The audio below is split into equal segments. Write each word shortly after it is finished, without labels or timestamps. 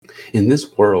In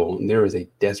this world, there is a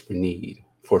desperate need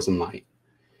for some light.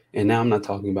 And now I'm not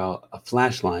talking about a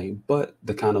flashlight, but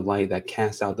the kind of light that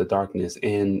casts out the darkness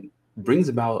and brings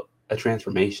about a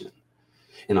transformation.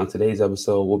 And on today's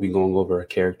episode, we'll be going over a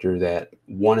character that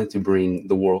wanted to bring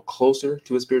the world closer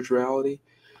to his spirituality,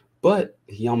 but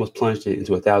he almost plunged it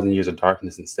into 1,000 years of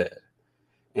darkness instead.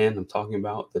 And I'm talking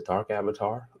about the dark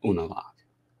avatar, Unalaq.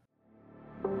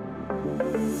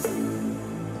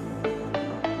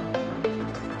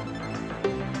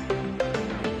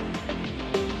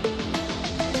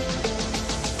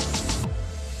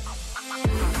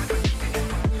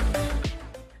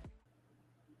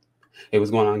 Hey, what's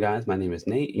going on, guys? My name is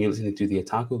Nate, and you're listening to the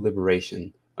Otaku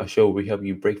Liberation, a show where we help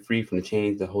you break free from the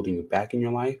chains that are holding you back in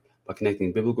your life by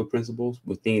connecting biblical principles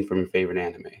with themes from your favorite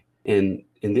anime. And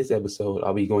in this episode,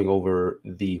 I'll be going over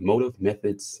the motive,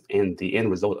 methods, and the end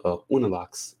result of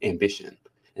Unalaq's ambition.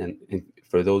 And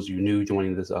for those of you new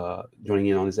joining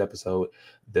in on this episode,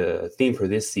 the theme for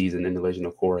this season in the Legend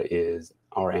of Korra is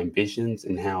our ambitions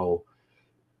and how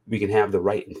we can have the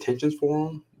right intentions for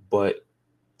them, but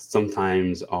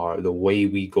sometimes the way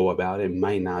we go about it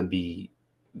might not be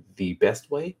the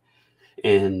best way,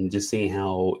 and just seeing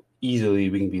how easily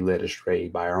we can be led astray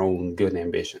by our own good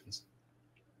ambitions.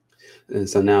 And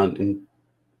so now, in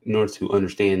order to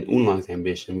understand Unalaq's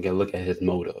ambition, we got to look at his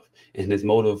motive. And his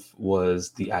motive was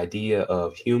the idea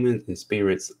of humans and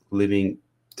spirits living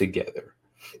together.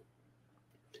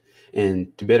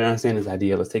 And to better understand this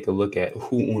idea, let's take a look at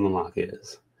who Unalaq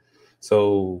is.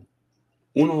 So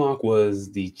Unalaq was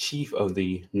the chief of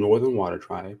the Northern Water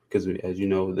Tribe, because as you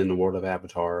know, in the world of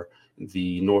Avatar,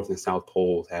 the North and South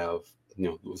Poles have,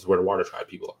 this is where the Water Tribe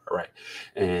people are, right?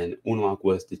 And Unalaq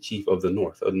was the chief of the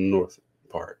north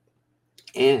part.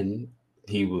 And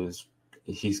he's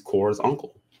Korra's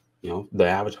uncle, the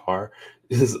Avatar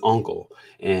is his uncle.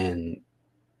 And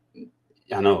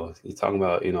I know he's talking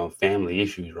about, family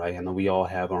issues, right? I know we all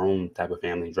have our own type of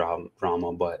family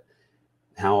drama, but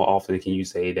how often can you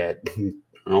say that an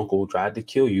uncle tried to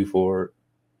kill you for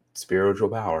spiritual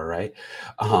power, right?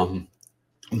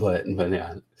 But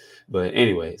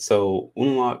anyway, so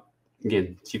Unalaq,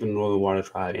 again, chief of the Northern Water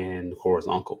Tribe and Korra's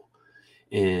uncle.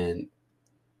 And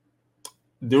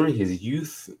during his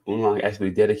youth, Unalaq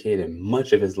actually dedicated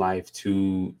much of his life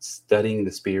to studying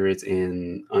the spirits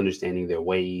and understanding their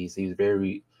ways. He was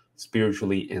very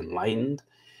spiritually enlightened,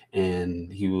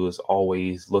 and he was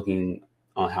always looking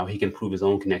on how he can improve his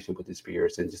own connection with the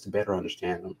spirits and just to better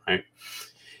understand them, right?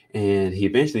 And he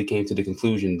eventually came to the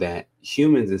conclusion that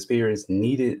humans and spirits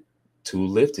needed to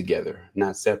live together,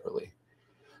 not separately.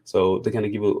 So to kind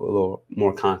of give a little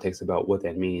more context about what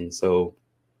that means. So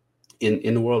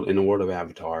in the world of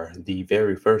Avatar, the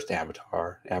very first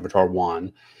Avatar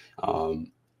 1,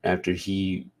 after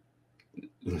he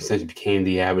essentially became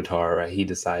the Avatar, right, he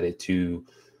decided to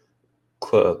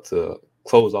close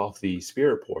off the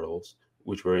spirit portals,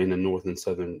 which were in the north and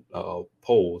southern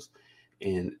poles,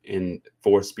 and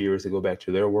force spirits to go back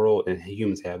to their world, and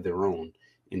humans have their own.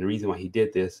 And the reason why he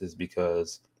did this is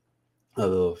because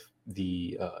of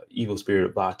the evil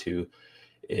spirit Batu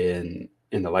and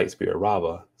the light spirit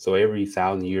Rava. So every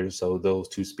 1,000 years or so, those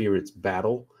two spirits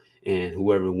battle, and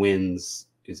whoever wins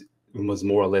was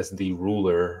more or less the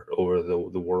ruler over the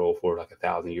world for like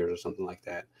 1,000 years or something like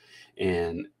that,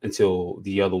 and until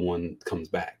the other one comes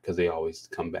back, because they always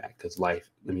come back, because light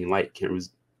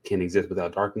can't exist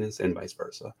without darkness, and vice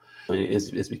versa. And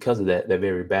it's because of that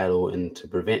very battle, and to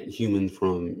prevent humans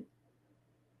from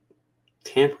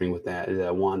tampering with that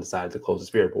Juan decided to close the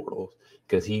spirit portals,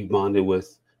 because he bonded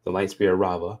with the light spirit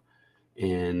Rava,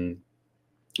 and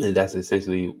that's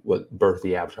essentially what birthed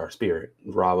the Avatar spirit,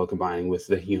 Rava combining with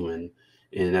the human,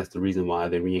 and that's the reason why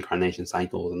the reincarnation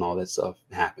cycles and all that stuff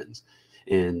happens.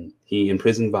 And he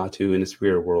imprisoned Batu in the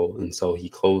spirit world, and so he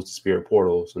closed the spirit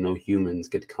portal so no humans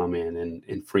could come in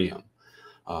and free him.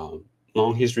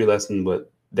 Long history lesson,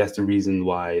 but that's the reason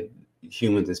why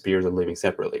humans and spirits are living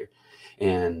separately.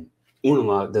 And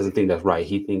Unalaq doesn't think that's right.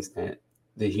 He thinks that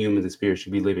the humans and spirits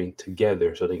should be living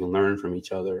together so they can learn from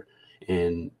each other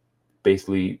and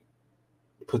basically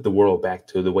put the world back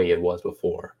to the way it was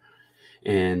before.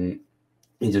 And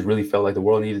he just really felt like the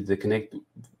world needed to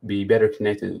be better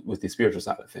connected with the spiritual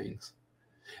side of things.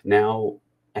 Now,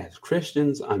 as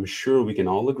Christians, I'm sure we can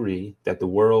all agree that the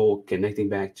world connecting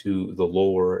back to the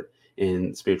Lord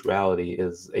and spirituality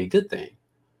is a good thing.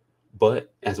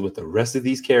 But as with the rest of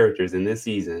these characters in this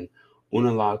season,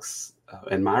 Unalaq's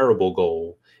admirable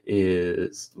goal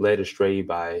is led astray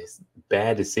by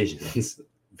bad decisions,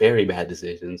 very bad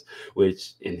decisions,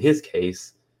 which in his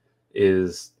case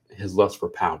is his lust for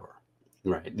power.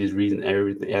 Right. This reason,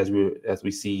 everything as we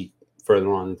see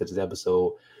further on into this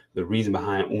episode, the reason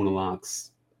behind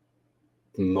Unalaq's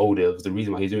motives, the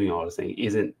reason why he's doing all this thing,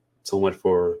 isn't so much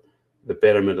for the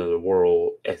betterment of the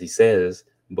world, as he says,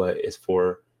 but it's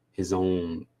for his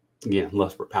own, again,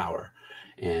 lust for power.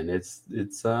 And it's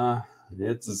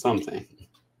something.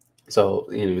 So,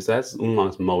 anyways, that's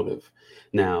Unalaq's motive.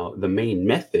 Now, the main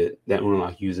method that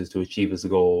Unalaq uses to achieve his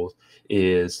goals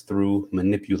is through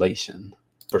manipulation.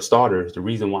 For starters, the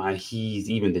reason why he's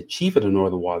even the chief of the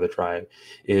Northern Water tribe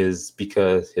is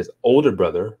because his older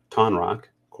brother, Tonrock,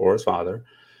 Korra's father,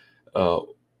 uh,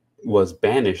 was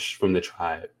banished from the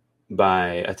tribe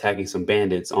by attacking some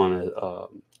bandits on a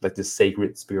like this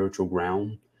sacred spiritual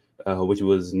ground, which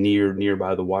was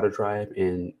nearby the Water tribe.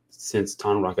 And since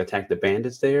Tonrock attacked the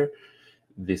bandits there,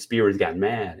 the spirits got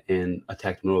mad and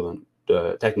attacked the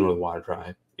Northern Water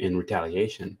tribe in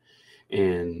retaliation.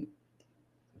 And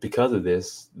because of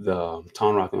this, the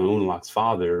Tonrock and Unalaq's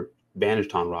father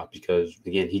banished Tonrock because,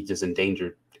 again, he just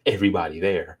endangered everybody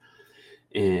there.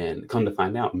 And come to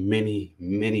find out, many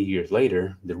years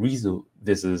later, the reason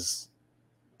this is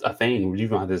a thing, the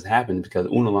reason why this happened, because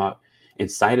Unalaq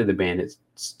incited the bandits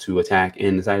to attack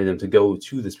and incited them to go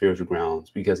to the spiritual grounds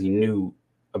because he knew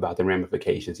about the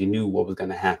ramifications. He knew what was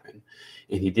going to happen.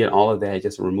 And he did all of that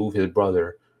just to remove his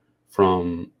brother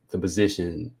from the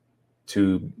position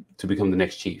to become the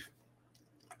next chief.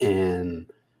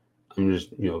 And I'm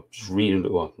just, just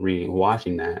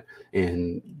watching that,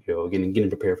 and getting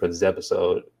prepared for this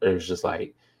episode. It's just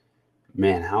like,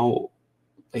 man, how,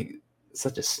 like,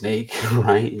 such a snake,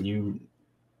 right? You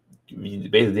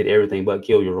basically did everything but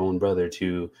kill your own brother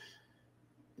to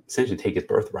essentially take his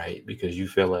birthright because you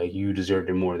feel like you deserved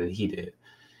it more than he did.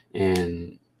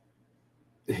 And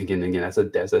again, that's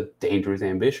a dangerous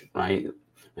ambition, right?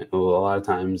 And a lot of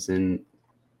times in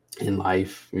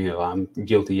life, I'm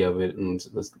guilty of it,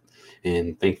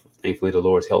 and thankfully the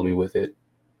Lord's helped me with it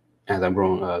as I've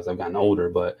gotten older.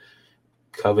 But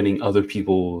coveting other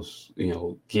people's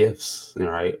gifts,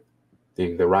 right?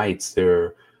 The rights,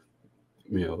 their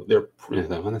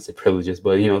I'm not say privileges,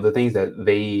 but the things that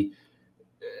they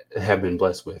have been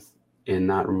blessed with, and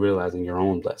not realizing your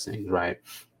own blessings, right?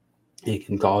 It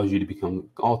can cause you to become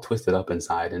all twisted up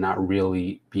inside and not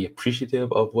really be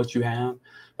appreciative of what you have,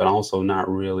 but also not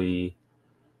really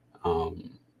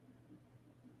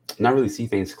see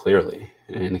things clearly.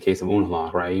 In the case of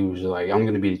Unalaq, right, he was just like, I'm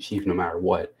going to be the chief no matter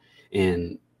what.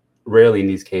 And rarely in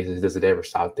these cases does it ever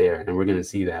stop there. And we're going to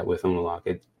see that with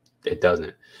Unalaq, it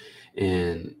doesn't.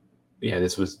 And yeah,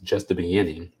 this was just the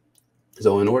beginning.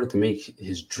 So in order to make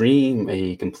his dream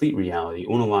a complete reality,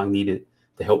 Unalaq needed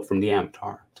the help from the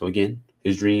Avatar. So again,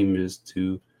 his dream is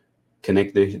to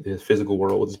connect the physical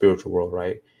world with the spiritual world,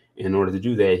 right? In order to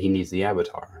do that, he needs the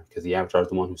Avatar, because the Avatar is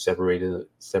the one who separated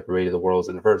the worlds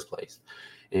in the first place.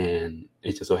 And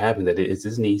it just so happens that it's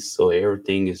his niece, so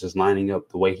everything is just lining up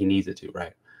the way he needs it to,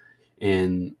 right?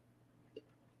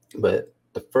 But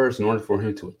in order for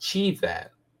him to achieve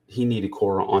that, he needed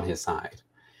Korra on his side.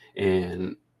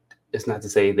 And it's not to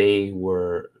say they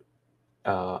were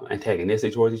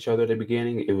antagonistic towards each other at the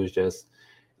beginning. It was just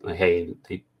like, hey,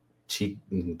 she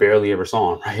barely ever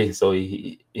saw him, right? So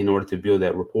in order to build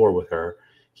that rapport with her,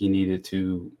 he needed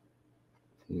to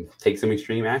take some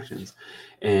extreme actions.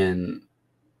 And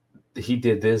he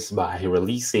did this by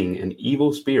releasing an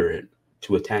evil spirit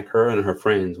to attack her and her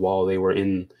friends while they were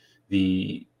in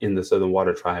the Southern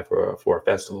Water Tribe for a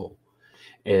festival.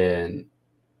 And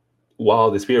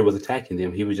while the spirit was attacking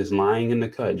them, he was just lying in the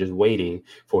cut, just waiting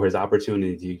for his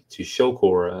opportunity to show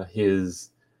Korra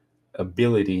his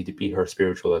ability to be her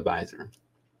spiritual advisor.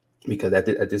 Because at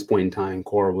this point in time,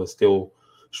 Korra was still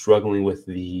struggling with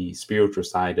the spiritual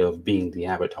side of being the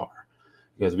Avatar.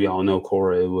 Because we all know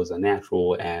Korra was a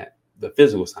natural at the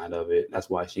physical side of it.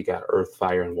 That's why she got earth,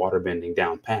 fire, and water bending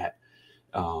down pat.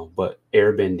 But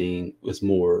airbending was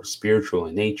more spiritual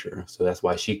in nature. So that's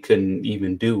why she couldn't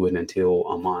even do it until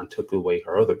Amon took away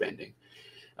her other bending.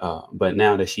 But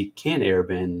now that she can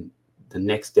airbend, the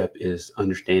next step is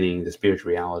understanding the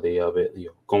spirituality of it,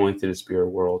 going to the spirit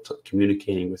world,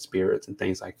 communicating with spirits and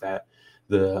things like that.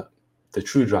 The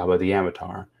true job of the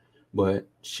Avatar. But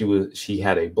she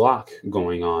had a block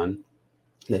going on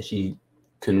that she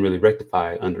couldn't really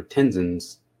rectify under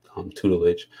Tenzin's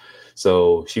tutelage.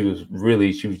 So she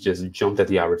just jumped at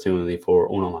the opportunity for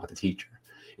Unalaq to teach her.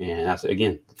 And that's,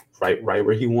 again, right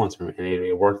where he wants her. And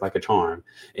it worked like a charm.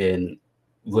 And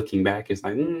looking back, it's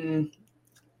like,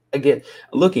 again,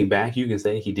 looking back, you can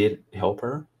say he did help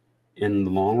her in the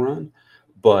long run,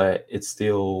 but it's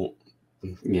still,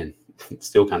 again, it's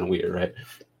still kind of weird, right?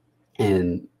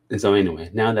 And so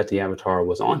anyway, now that the Avatar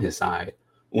was on his side,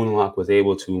 Unalaq was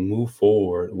able to move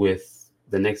forward with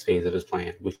the next phase of his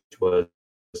plan, which was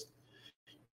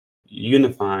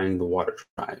unifying the water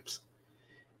tribes.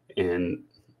 And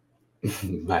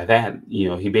by that,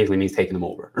 he basically means taking them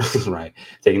over, right?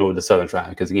 Taking over the southern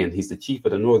tribe. Because again, he's the chief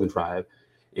of the northern tribe.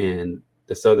 And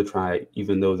the southern tribe,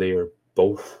 even though they are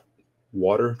both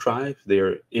water tribes,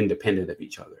 they're independent of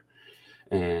each other.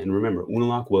 And remember,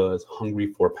 Unalaq was hungry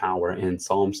for power and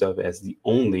saw himself as the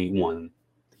only one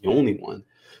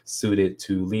suited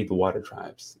to lead the water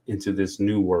tribes into this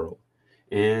new world.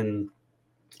 And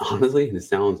honestly, this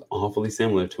sounds awfully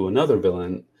similar to another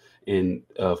villain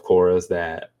of Korra's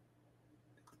that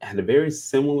had a very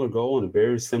similar goal and a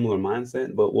very similar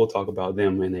mindset, but we'll talk about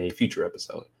them in a future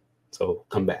episode. So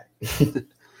come back.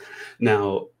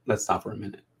 Now, let's stop for a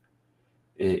minute.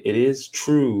 It is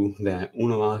true that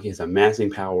Unalaq is amassing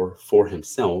power for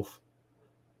himself,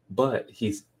 but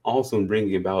he's also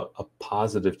bringing about a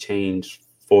positive change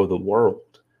for the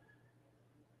world.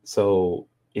 So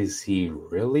is he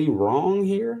really wrong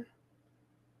here?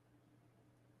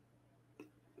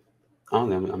 I don't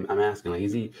know. I'm asking, like,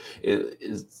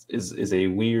 is a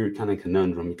weird kind of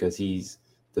conundrum, because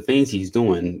the things he's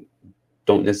doing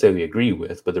don't necessarily agree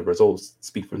with, but the results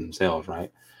speak for themselves,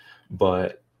 right?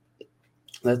 But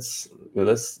let's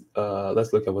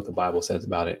look at what the Bible says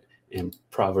about it in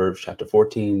Proverbs chapter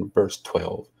 14, verse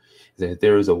 12. It says,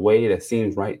 there is a way that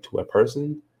seems right to a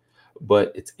person,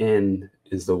 but its end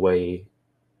is the way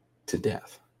to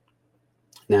death.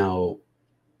 Now,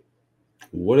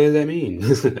 what does that mean?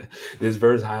 This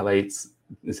verse highlights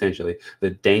essentially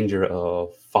the danger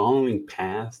of following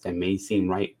paths that may seem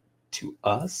right to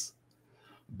us,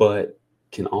 but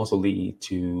can also lead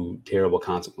to terrible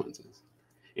consequences.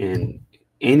 And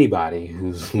anybody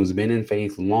who's been in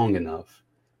faith long enough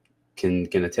can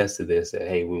attest to this, that,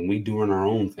 hey, when we doing our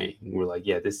own thing, we're like,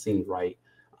 yeah, this seems right.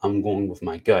 I'm going with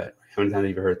my gut. How many times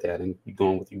have you heard that? And you're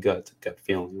going with your gut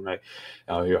feeling, right?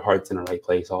 Your heart's in the right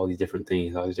place, all these different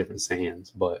things, all these different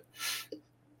sayings. But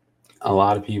a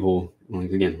lot of people,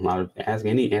 again, ask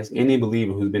any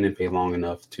believer who's been in faith long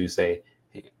enough to say,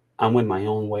 hey, I went my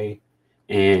own way,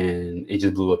 and it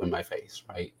just blew up in my face,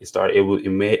 right?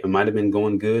 It might have been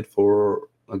going good for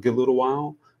a good little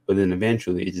while, but then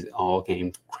eventually it just all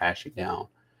came crashing down.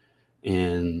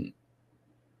 And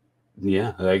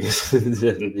yeah, like,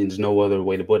 there's no other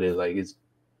way to put it. Like, it's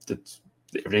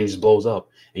everything just blows up,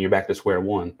 and you're back to square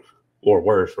one, or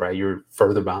worse, right? You're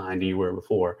further behind than you were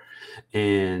before,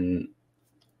 and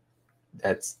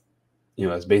that's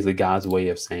basically God's way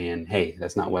of saying, hey,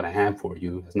 that's not what I have for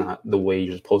you. That's not the way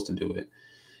you're supposed to do it.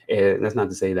 And that's not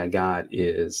to say that God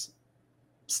is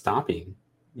stopping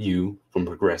you from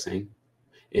progressing.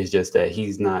 It's just that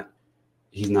he's not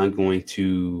going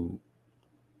to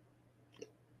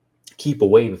keep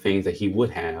away the things that he would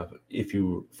have if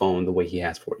you followed the way he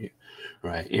has for you,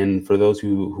 right? And for those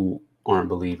who aren't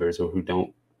believers, or who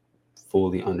don't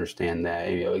fully understand that,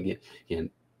 again,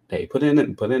 hey, put in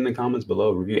the comments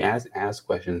below, review, ask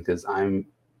questions, because I'm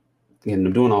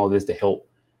doing all of this to help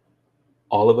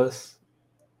all of us.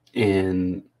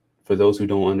 And for those who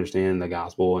don't understand the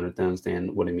gospel and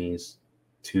understand what it means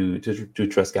to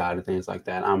trust God and things like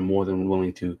that, I'm more than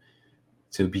willing to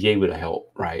be able to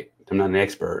help, right? I'm not an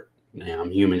expert.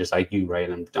 I'm human just like you, right?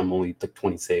 I'm only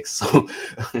 26, so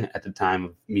at the time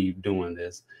of me doing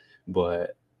this,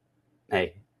 but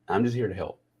hey, I'm just here to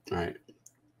help, right?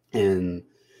 And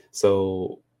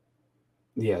so,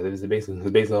 yeah, this is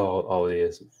basically all it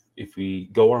is. If we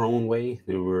go our own way,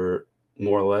 then we're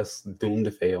more or less doomed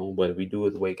to fail. But if we do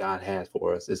it the way God has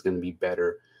for us, it's going to be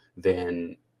better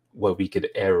than what we could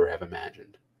ever have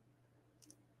imagined.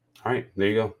 All right, there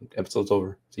you go. Episode's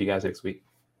over. See you guys next week.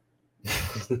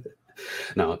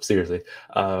 No, seriously.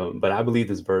 But I believe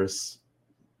this verse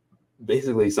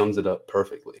basically sums it up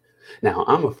perfectly. Now,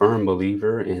 I'm a firm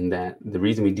believer in that the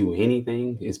reason we do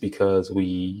anything is because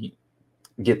we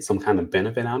get some kind of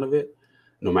benefit out of it,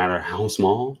 no matter how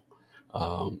small.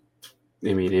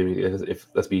 If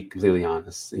let's be completely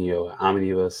honest, how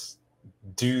many of us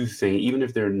do things, even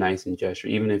if they're nice in gesture,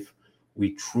 even if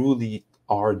we truly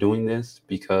are doing this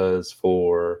because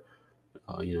for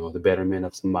the betterment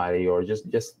of somebody, or just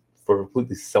for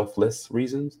completely selfless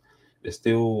reasons, there's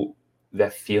still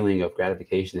that feeling of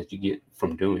gratification that you get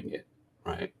from doing it,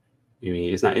 right?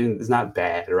 It's not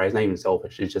bad, right? It's not even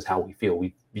selfish. It's just how we feel.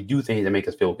 We do things that make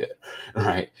us feel good,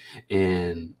 right?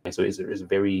 And so it's a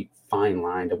very fine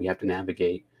line that we have to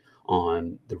navigate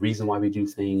on the reason why we do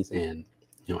things, and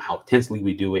how intensely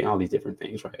we do it, all these different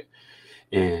things, right?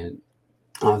 And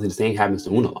honestly, the same happens to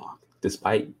Unalaq.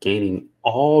 Despite gaining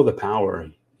all the power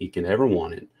he can ever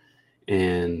wanted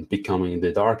and becoming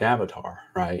the Dark Avatar,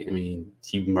 right?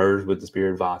 He merged with the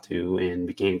spirit of Vatu and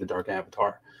became the Dark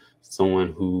Avatar.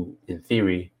 Someone who, in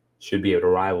theory, should be able to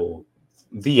rival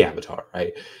the Avatar,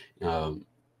 right? Um,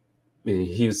 and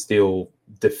he was still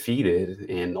defeated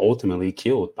and ultimately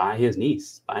killed by his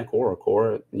niece, by Korra.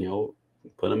 Korra,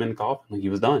 put him in the coffin, like he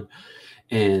was done.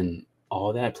 And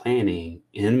all that planning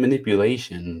and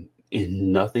manipulation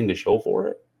and nothing to show for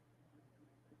it.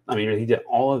 I mean, he did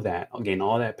all of that, gained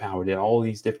all that power, did all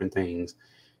these different things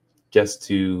just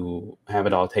to have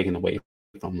it all taken away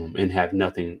from him and have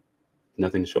nothing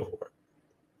to show for it.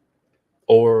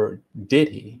 Or did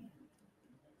he?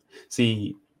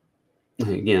 See,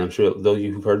 again, I'm sure those of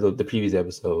you who've heard the previous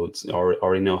episodes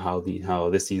already know how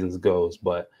this season goes.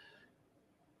 But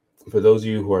for those of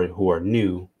you who are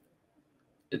new,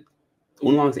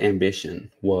 Unalaq's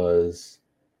ambition was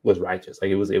righteous.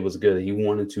 Like it was good. He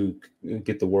wanted to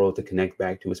get the world to connect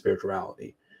back to his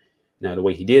spirituality. Now, the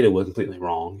way he did it was completely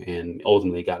wrong, and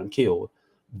ultimately got him killed.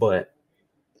 But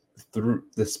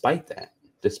despite that,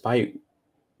 despite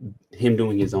him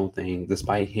doing his own thing,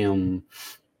 despite him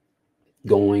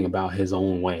going about his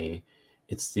own way,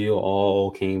 it still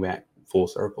all came back full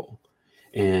circle.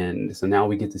 And so now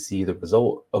we get to see the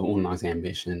result of Unalaq's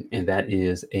ambition, and that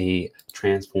is a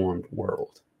transformed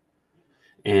world.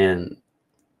 And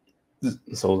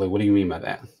so, like, what do you mean by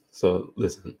that? So,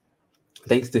 listen,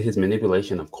 thanks to his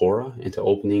manipulation of Korra into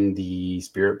opening the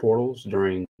spirit portals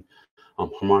during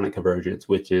harmonic convergence,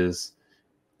 which is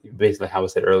basically how I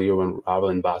said earlier when Rava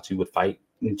and Batu would fight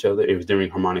each other. It was during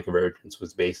harmonic convergence,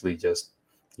 was basically just,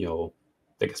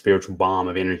 like a spiritual bomb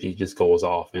of energy just goes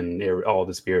off, and all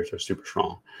the spirits are super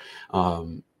strong.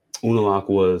 Unalaq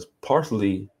was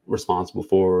partially responsible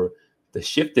for the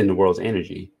shift in the world's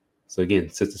energy. So again,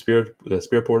 since the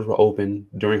spirit portals were open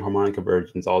during harmonic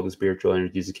convergence, all the spiritual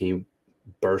energies came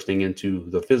bursting into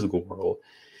the physical world,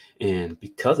 and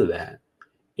because of that,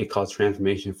 it caused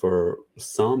transformation for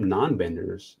some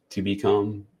non-benders to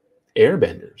become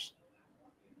airbenders.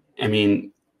 I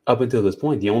mean, up until this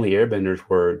point, the only airbenders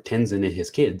were Tenzin and his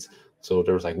kids. So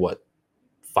there was like, what,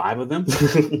 5 of them?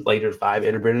 Like there's 5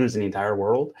 airbenders in the entire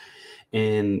world.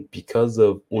 And because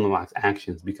of Unalaq's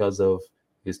actions, because of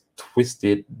his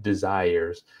twisted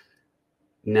desires,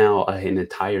 now an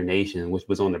entire nation, which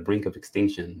was on the brink of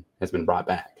extinction, has been brought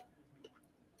back.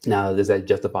 Now, does that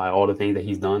justify all the things that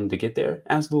he's done to get there?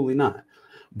 Absolutely not.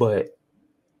 But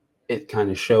it kind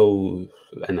of shows,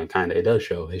 and it does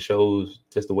show, it shows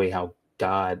just the way how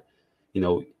God,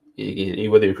 whether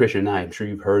you're Christian or not, I'm sure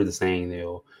you've heard the saying,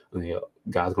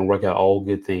 God's going to work out all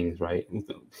good things, right?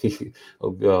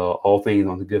 All things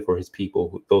on the good for his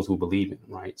people, those who believe in him,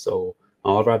 right? So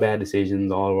all of our bad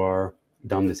decisions, all of our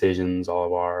dumb decisions, all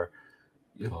of our,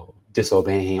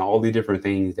 disobeying, all the different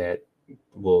things that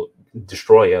will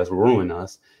destroy us, ruin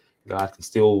us, God can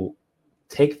still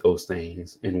take those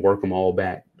things and work them all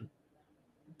back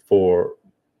for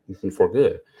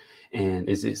good. And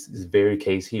it's this very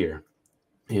case here.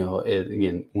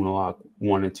 Again, Unalaq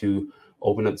wanted to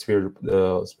open up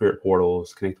the spirit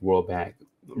portals, connect the world back,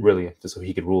 really just so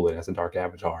he could rule it as a dark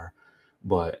avatar.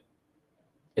 But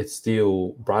it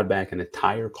still brought back an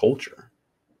entire culture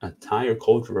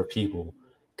of people,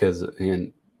 because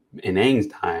in Aang's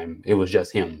time, it was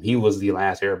just him. He was the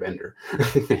last airbender,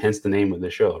 hence the name of the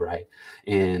show, right?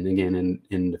 And again,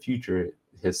 in the future,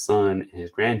 his son and his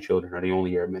grandchildren are the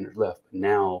only airbenders left. But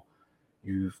now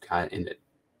you've got an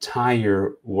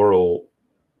entire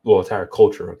entire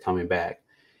culture coming back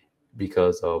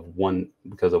because of one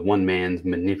man's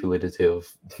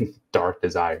manipulative dark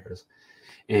desires.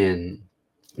 And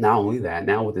not only that,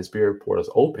 now with the spirit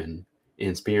portals open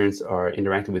and spirits are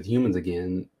interacting with humans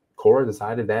again, Korra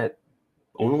decided that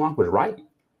Unalaq was right,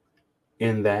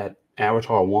 and that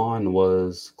Avatar 1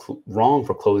 was wrong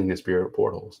for closing the spirit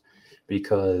portals,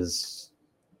 because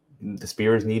the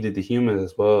spirits needed the humans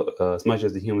as well, as much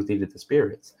as the humans needed the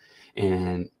spirits.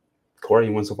 And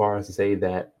Korra went so far as to say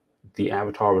that the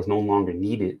Avatar was no longer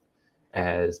needed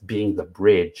as being the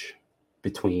bridge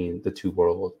between the two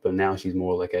worlds, but now she's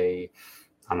more like the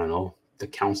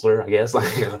counselor, I guess.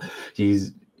 Like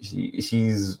she's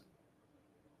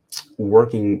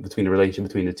working between the relationship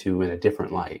between the two in a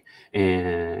different light,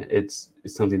 and it's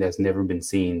something that's never been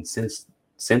seen since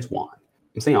Wan.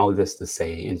 I'm saying all of this to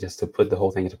say, and just to put the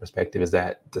whole thing into perspective, is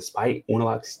that despite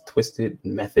Unalaq's twisted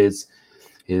methods,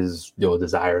 his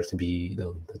desires to be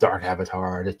the dark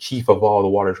avatar, the chief of all the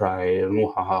water tribe,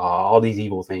 all these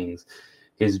evil things,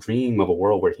 his dream of a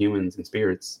world where humans and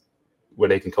spirits, where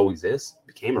they can coexist,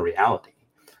 became a reality,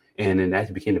 and then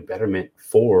that became the betterment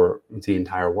for the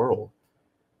entire world,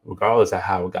 regardless of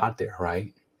how it got there,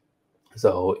 right?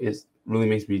 So it really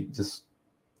makes me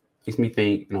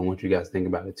think, and I want you guys to think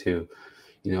about it too.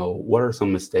 What are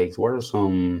some mistakes? What are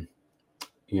some,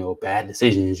 bad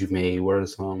decisions you've made? What are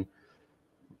some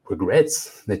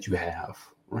regrets that you have,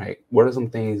 right? What are some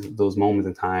things, those moments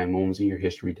in time, moments in your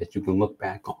history that you can look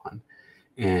back on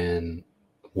and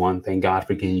one, thank God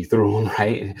for getting you through them,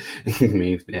 right? I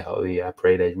mean, yeah, I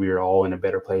pray that we are all in a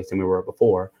better place than we were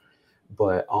before.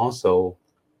 But also,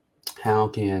 how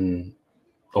can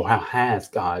or how has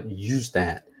God used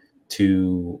that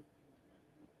to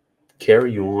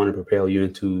carry you on and propel you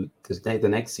into the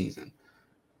next season?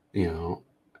 You know,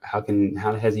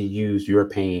 how has He used your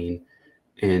pain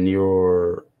and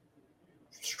your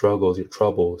struggles, your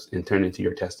troubles, and turn into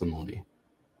your testimony?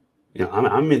 You know,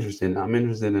 I'm interested. I'm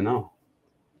interested to know.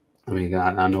 I mean,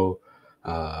 I know,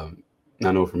 I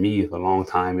know for me, for a long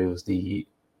time, it was the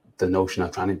notion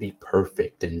of trying to be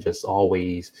perfect and just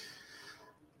always,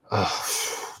 uh,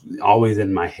 always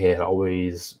in my head,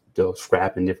 always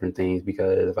scrapping different things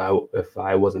because if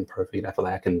I wasn't perfect, I feel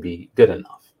like I couldn't be good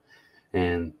enough.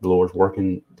 And the Lord's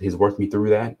working; He's worked me through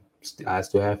that. I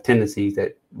still have tendencies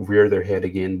that rear their head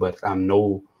again, but I'm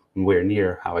nowhere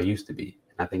near how I used to be.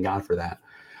 And I thank God for that.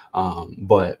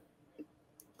 But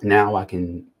now I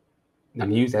can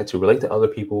use that to relate to other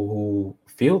people who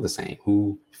feel the same,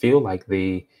 who feel like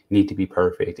they need to be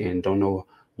perfect and don't know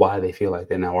why they feel like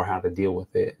that now or how to deal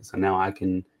with it. So now I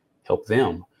can help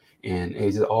them. And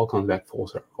it just all comes back full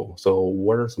circle. So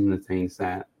what are some of the things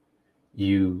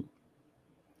you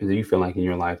that you feel like in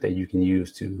your life that you can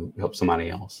use to help somebody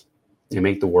else and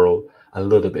make the world a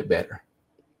little bit better?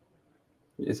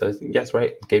 So yes,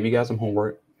 right. Gave you guys some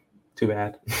homework. Too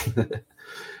bad.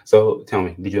 So tell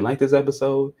me, did you like this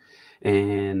episode?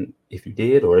 And if you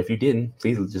did, or if you didn't,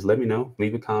 please just let me know.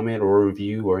 Leave a comment or a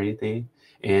review or anything,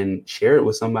 and share it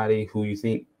with somebody who you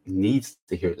think needs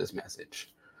to hear this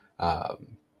message. Um,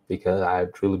 because I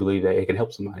truly believe that it can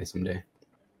help somebody someday.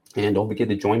 And don't forget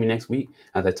to join me next week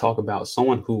as I talk about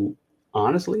someone who,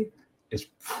 honestly, is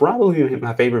probably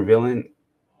my favorite villain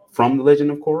from the Legend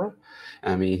of Korra.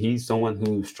 I mean, he's someone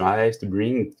who strives to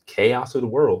bring chaos to the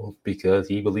world because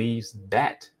he believes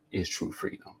that is true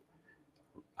freedom.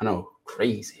 I know,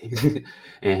 crazy.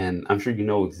 And I'm sure you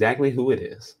know exactly who it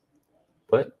is.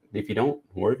 But if you don't,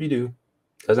 or if you do,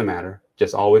 doesn't matter.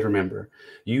 Just always remember,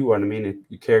 you are the main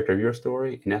character of your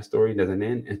story, and that story doesn't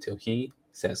end until he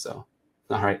says so.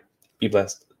 All right, be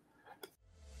blessed.